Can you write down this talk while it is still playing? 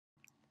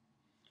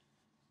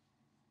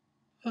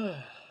Hello.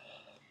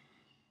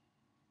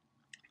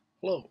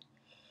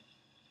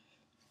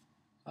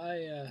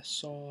 I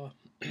saw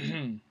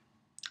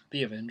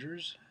the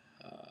Avengers,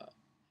 uh,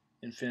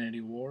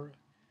 Infinity War,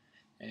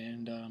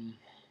 and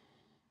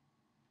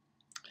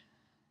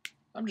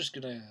I'm just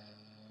gonna.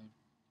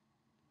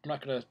 I'm not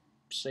gonna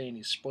say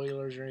any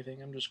spoilers or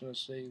anything. I'm just gonna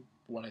say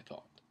what I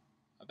thought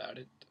about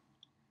it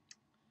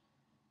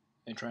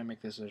and try and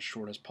make this as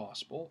short as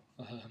possible.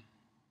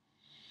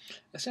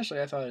 Essentially,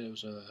 I thought it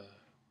was a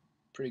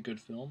pretty good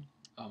film.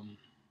 Um,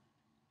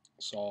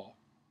 saw.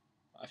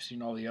 I've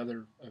seen all the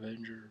other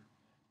Avenger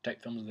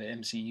type films of the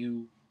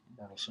MCU,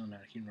 Marvel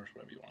Cinematic Universe,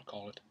 whatever you want to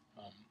call it.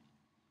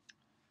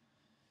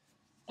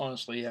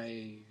 Honestly,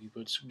 I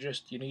would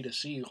suggest you need to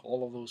see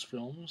all of those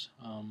films.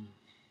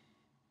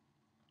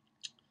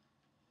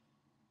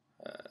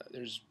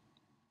 There's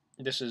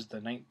This is the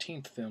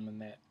 19th film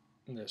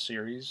in the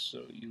series,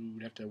 so you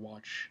would have to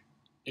watch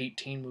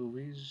 18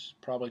 movies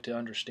probably to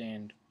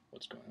understand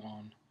what's going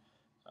on.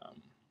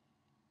 Um,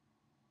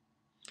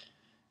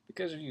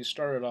 because if you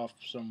started off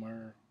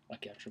somewhere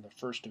like after the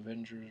first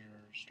Avengers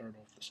or start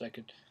off the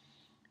second,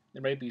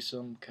 there may be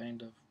some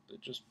kind of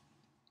just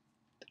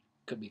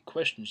could be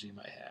questions you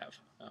might have.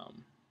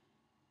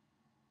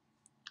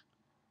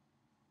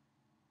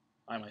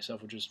 I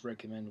myself would just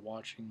recommend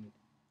watching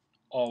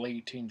all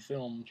 18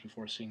 films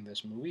before seeing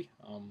this movie.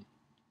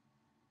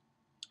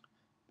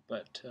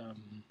 But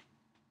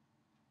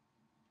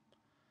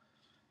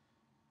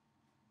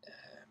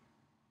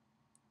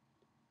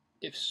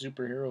if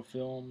superhero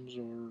films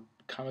or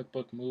comic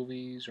book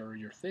movies are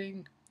your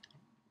thing,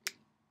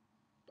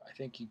 I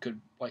think you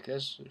could like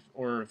this.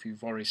 Or if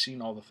you've already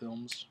seen all the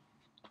films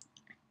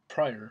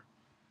prior,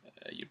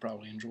 you'd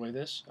probably enjoy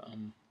this.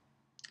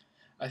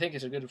 I think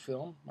it's a good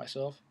film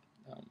myself.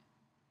 Um,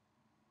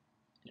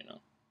 you know,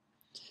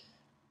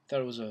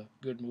 thought it was a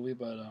good movie,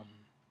 but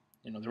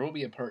there will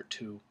be a part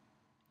two.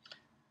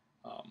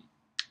 Um,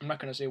 I'm not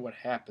gonna say what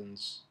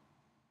happens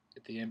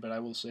at the end, but I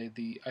will say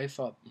I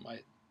thought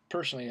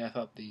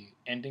the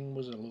ending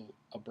was a little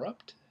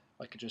abrupt.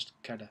 Like it just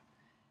kind of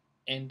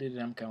ended,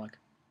 and I'm kind of like,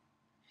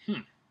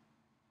 hmm.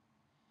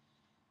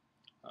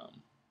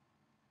 Um,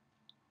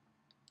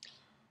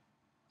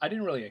 I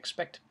didn't really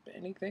expect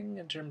anything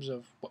in terms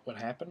of what would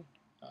happen.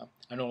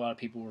 I know a lot of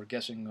people were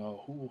guessing,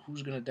 oh,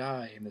 who's gonna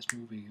die in this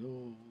movie?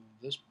 Oh,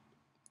 this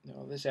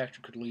this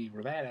actor could leave,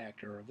 or that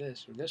actor, or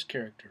this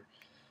character.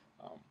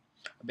 Um,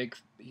 a big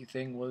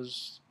thing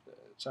was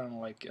it sounded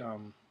like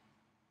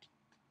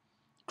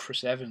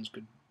Chris Evans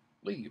could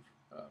leave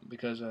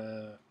because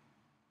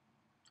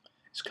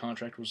his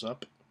contract was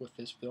up with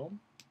this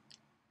film.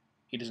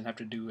 He doesn't have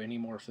to do any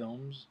more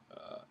films.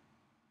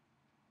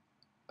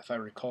 If I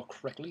recall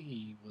correctly,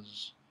 he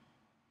was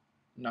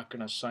not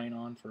going to sign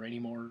on for any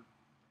more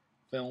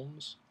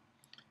films.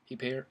 He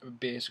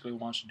basically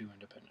wants to do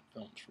independent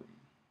films from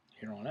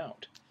here on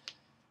out,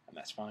 and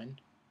that's fine.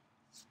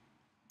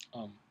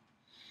 Um,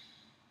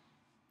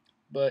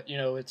 but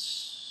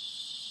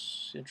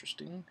it's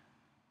interesting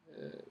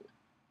uh,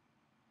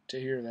 to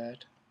hear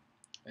that,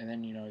 and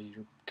then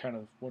you're kind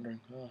of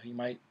wondering, oh, he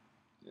might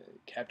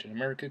Captain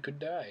America could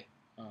die.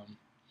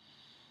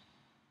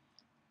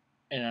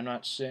 And I'm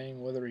not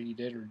saying whether he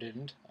did or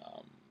didn't.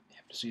 You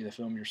have to see the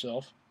film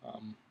yourself.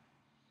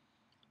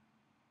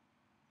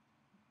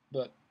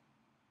 But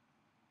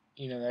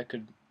that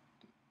could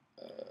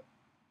uh,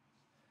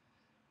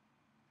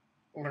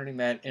 learning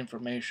that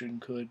information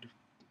could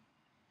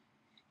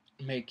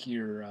make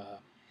your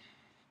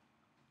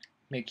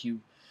make you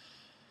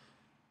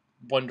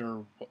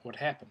wonder what would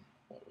happen.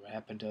 What would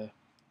happen to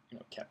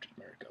Captain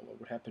America? What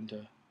would happen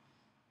to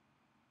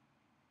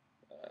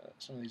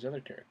some of these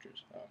other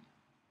characters?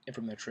 And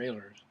from the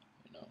trailers,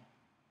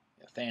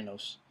 yeah,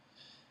 Thanos.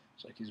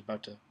 It's like he's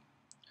about to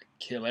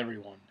kill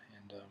everyone,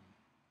 and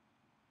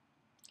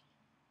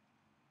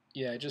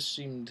yeah, it just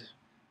seemed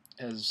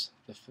as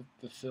this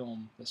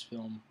film,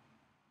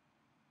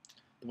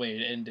 the way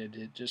it ended,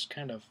 it just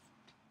kind of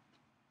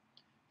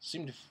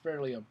seemed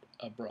fairly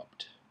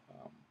abrupt.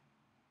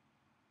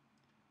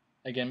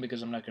 Again,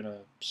 because I'm not going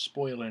to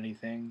spoil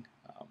anything,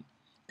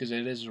 because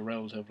it is a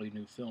relatively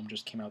new film,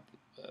 just came out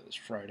this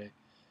Friday,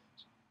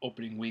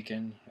 opening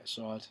weekend. I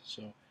saw it,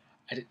 so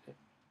I did.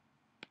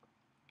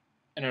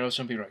 And I know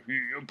some people are like,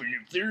 "You open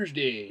it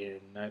Thursday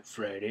and not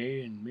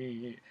Friday," and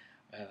me,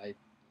 it's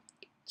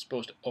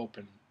supposed to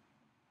open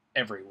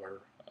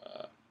everywhere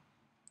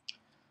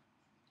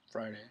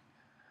Friday.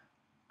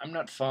 I'm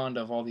not fond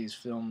of all these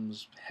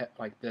films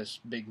like this,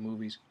 big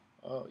movies.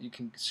 Oh, you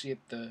can see it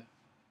the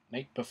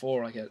night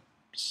before, like at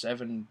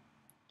 7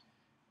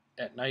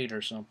 at night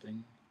or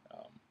something.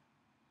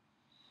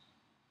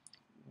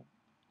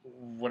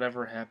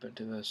 Whatever happened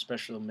to the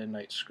special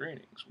midnight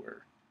screenings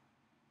where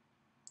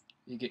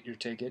you get your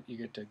ticket, you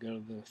get to go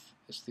to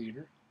this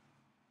theater,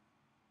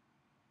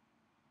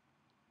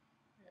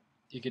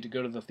 you get to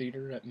go to the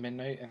theater at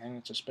midnight, and then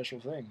it's a special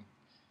thing.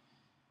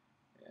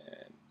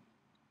 And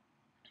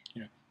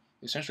you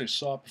essentially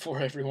saw it before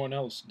everyone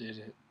else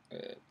did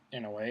it,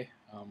 in a way.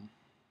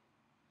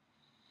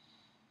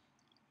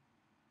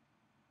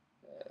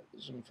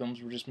 some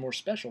films were just more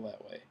special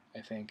that way,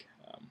 I think.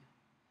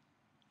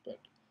 But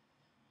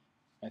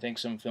I think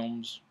some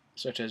films,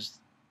 such as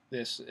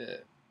this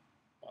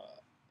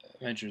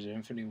Avengers: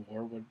 Infinity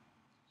War, would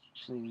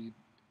truly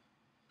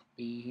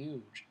be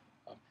huge.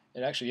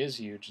 It actually is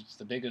huge. It's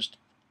the biggest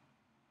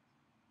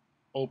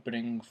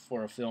opening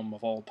for a film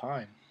of all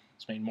time.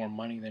 It's made more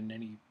money than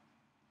any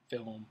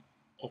film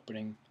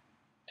opening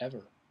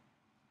ever.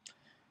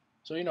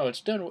 So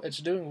it's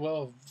doing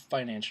well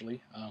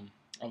financially.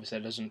 Obviously,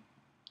 that doesn't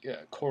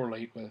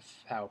correlate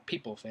with how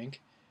people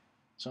think.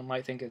 Some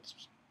might think it's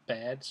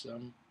bad,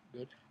 some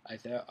good. I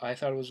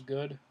thought it was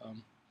good.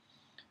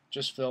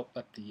 Just felt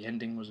that the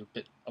ending was a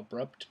bit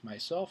abrupt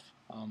myself.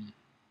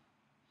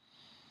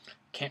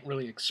 Can't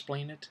really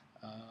explain it.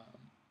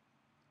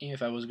 Even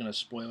if I was gonna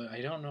spoil it,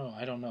 I don't know.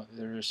 I don't know.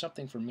 There is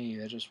something for me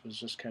that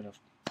was kind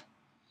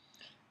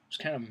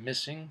of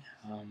missing.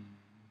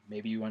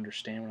 Maybe you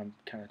understand what I'm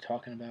kind of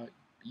talking about.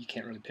 You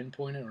can't really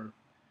pinpoint it, or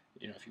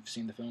if you've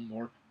seen the film,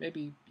 or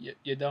maybe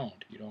you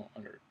don't. You don't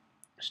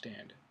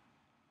understand.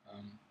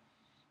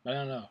 I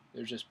don't know.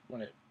 There's just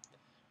when it,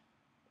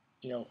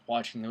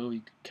 watching the movie,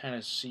 you kind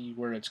of see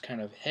where it's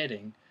kind of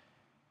heading,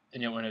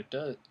 and yet when it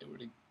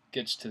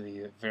gets to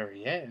the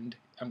very end,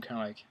 I'm kind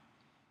of like,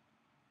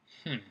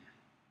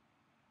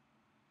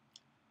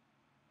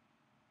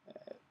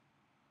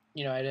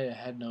 I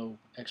had no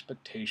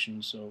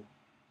expectations, so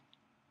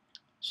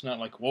it's not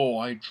like, whoa,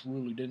 I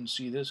truly didn't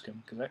see this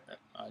coming, because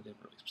I didn't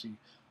really see,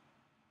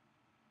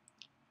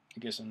 I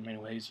guess in many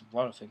ways, a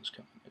lot of things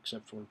coming,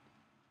 except for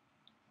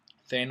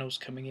Thanos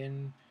coming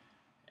in,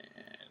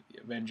 and the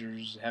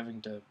Avengers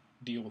having to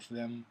deal with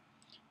them,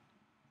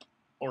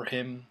 or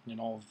him, and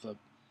all of the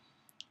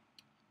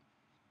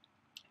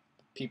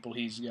people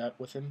he's got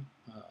with him.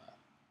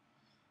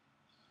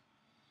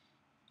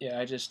 Yeah,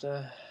 I just,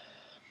 I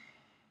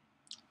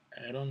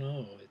don't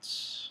know,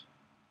 it's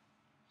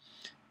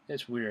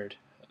weird.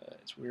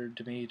 It's weird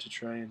to me to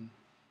try and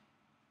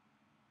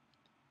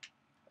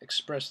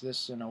express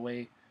this in a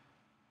way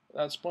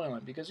without spoiling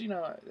it, because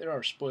there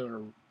are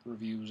spoiler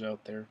reviews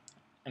out there,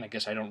 and I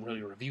guess I don't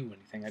really review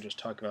anything. I just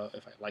talk about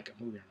if I like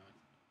a movie or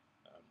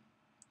not.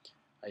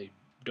 I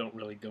don't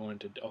really go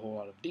into a whole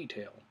lot of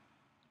detail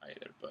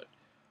either, but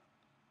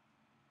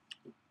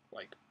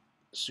like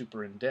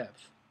super in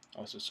depth.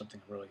 Also,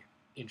 something I'm really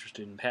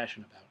interested and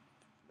passionate about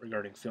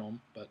regarding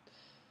film. But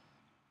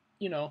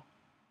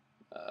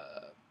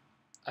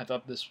I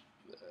thought this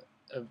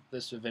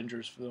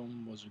Avengers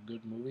film was a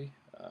good movie.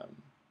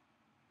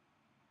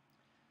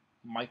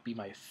 Might be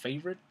my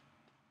favorite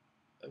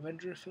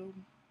Avenger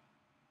film.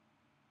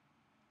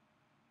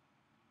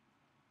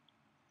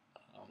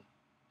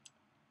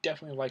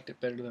 Definitely liked it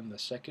better than the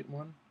second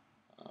one.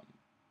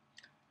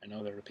 I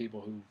know there are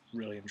people who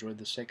really enjoyed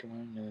the second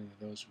one, and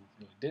those who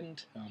really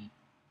didn't.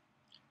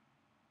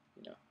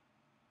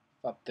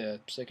 Thought the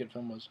second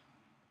film was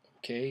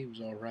okay. It was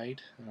all right.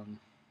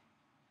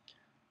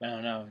 I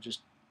don't know. It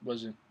just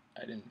wasn't.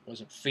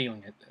 Wasn't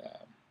feeling it.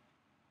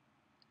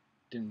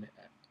 Didn't.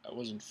 I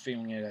wasn't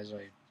feeling it as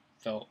I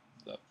felt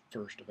the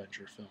first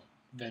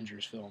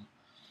Avengers film.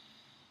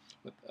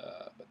 But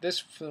this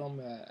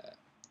film,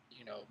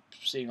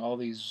 seeing all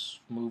these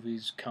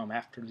movies come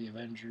after the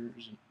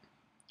Avengers and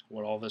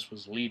what all this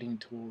was leading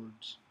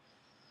towards,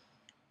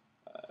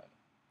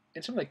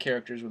 and some of the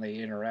characters when they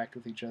interact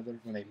with each other,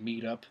 when they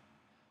meet up,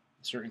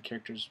 certain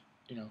characters,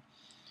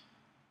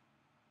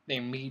 they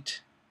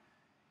meet.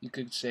 You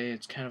could say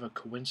it's kind of a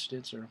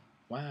coincidence, or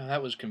wow,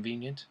 that was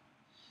convenient.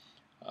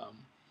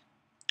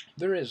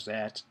 There is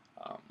that,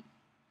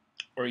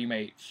 or you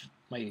may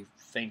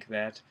think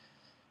that,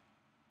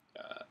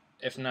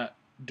 if not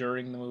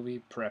during the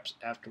movie, perhaps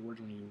afterwards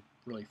when you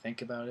really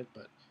think about it.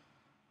 But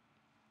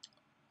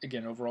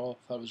again, overall,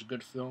 I thought it was a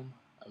good film.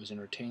 I was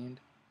entertained.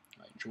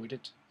 I enjoyed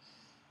it.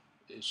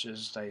 It's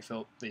just I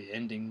felt the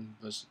ending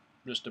was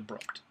just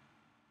abrupt.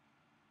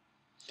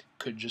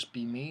 Could just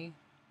be me.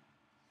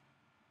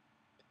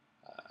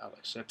 I'll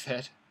accept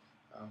that.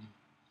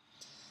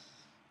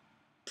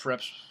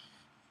 Perhaps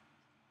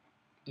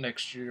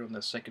next year when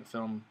the second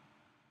film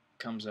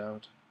comes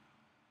out,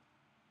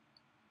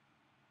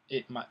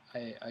 it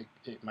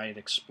might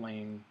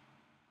explain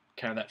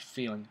kind of that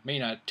feeling. It may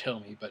not tell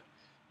me, but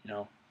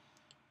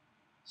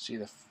see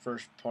the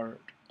first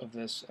part of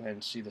this and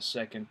then see the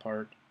second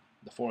part,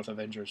 the fourth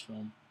Avengers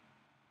film,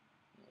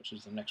 which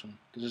is the next one,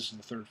 because this is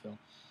the third film.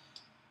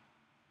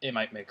 It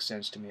might make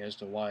sense to me as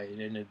to why it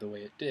ended the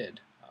way it did.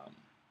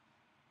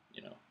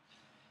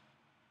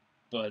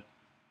 But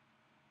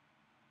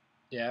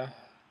yeah,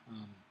 it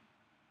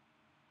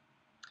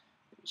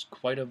was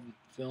quite a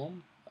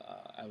film.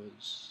 I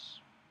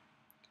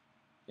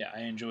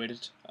enjoyed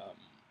it.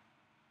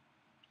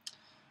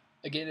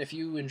 Again, if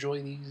you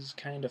enjoy these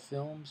kind of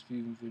films, if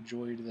you've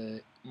enjoyed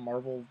the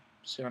Marvel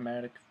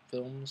cinematic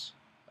films,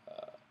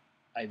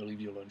 I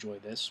believe you'll enjoy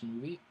this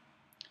movie.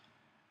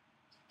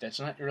 If that's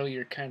not really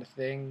your kind of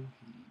thing,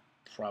 you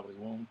probably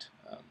won't.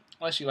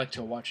 Unless you like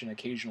to watch an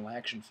occasional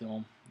action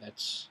film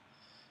that's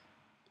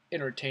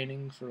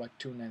entertaining for like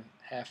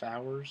 2.5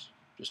 hours,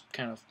 just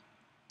kind of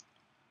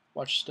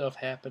watch stuff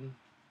happen,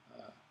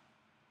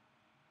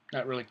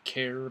 not really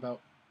care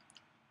about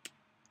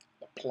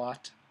the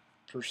plot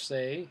per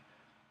se,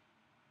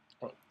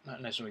 or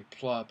not necessarily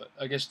plot, but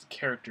I guess the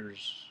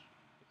characters.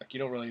 Like you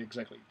don't really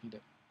exactly need to.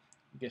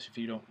 I guess if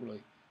you don't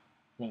really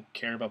won't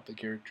care about the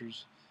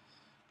characters,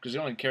 because the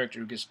only character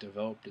who gets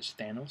developed is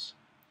Thanos.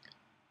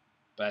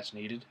 But that's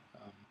needed,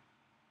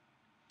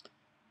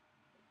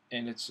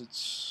 and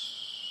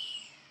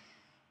it's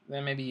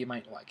then maybe you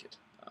might like it.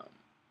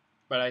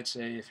 But I'd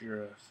say if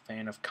you're a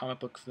fan of comic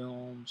book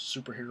films,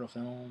 superhero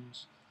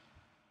films,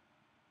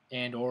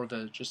 and or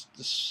the just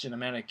the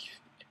cinematic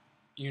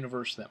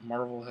universe that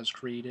Marvel has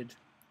created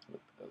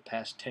the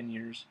past 10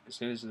 years,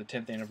 because it is the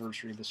 10th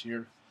anniversary this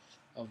year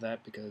of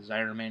that, because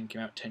Iron Man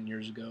came out 10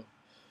 years ago.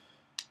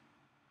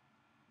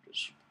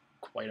 Just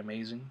quite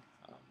amazing.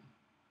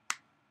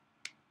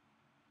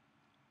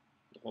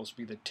 It'll also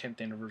be the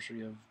 10th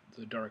anniversary of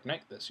The Dark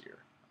Knight this year.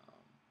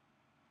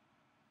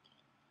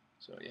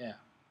 So yeah,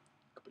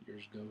 a couple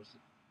years ago was the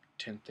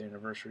 10th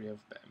anniversary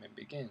of Batman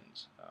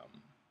Begins.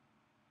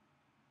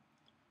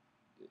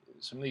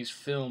 Some of these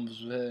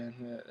films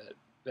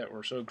that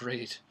were so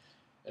great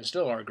and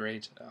still are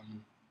great,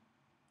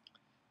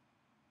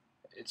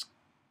 it's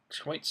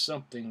quite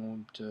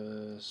something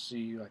to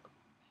see, like,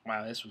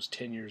 wow, this was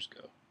 10 years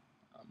ago.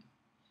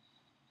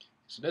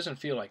 So it doesn't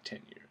feel like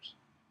 10 years,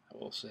 I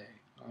will say.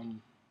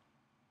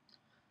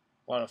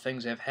 A lot of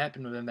things have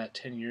happened within that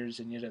 10 years,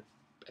 and yet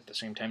at the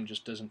same time,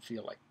 just doesn't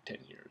feel like 10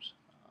 years.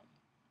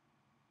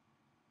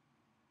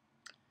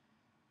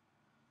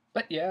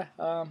 But yeah,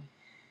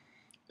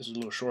 this is a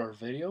little shorter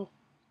video,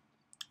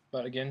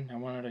 but again, I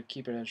wanted to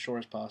keep it as short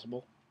as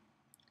possible.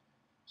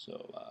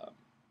 So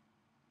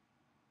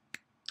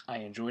I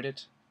enjoyed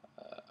it.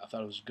 I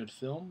thought it was a good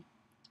film,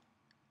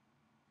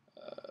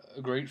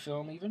 a great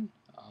film even.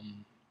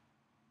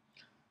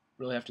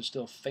 Really have to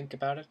still think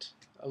about it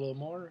a little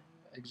more,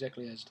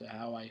 exactly as to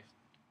how I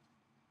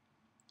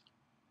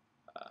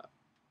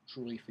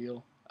truly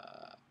feel.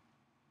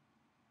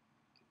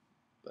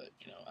 But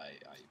you know,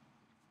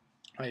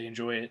 I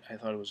enjoy it. I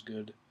thought it was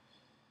good.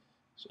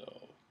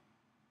 So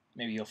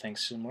maybe you'll think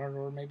similar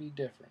or maybe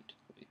different.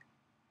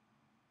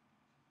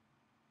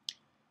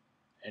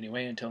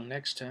 Anyway, until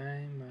next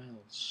time,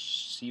 I'll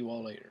see you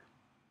all later.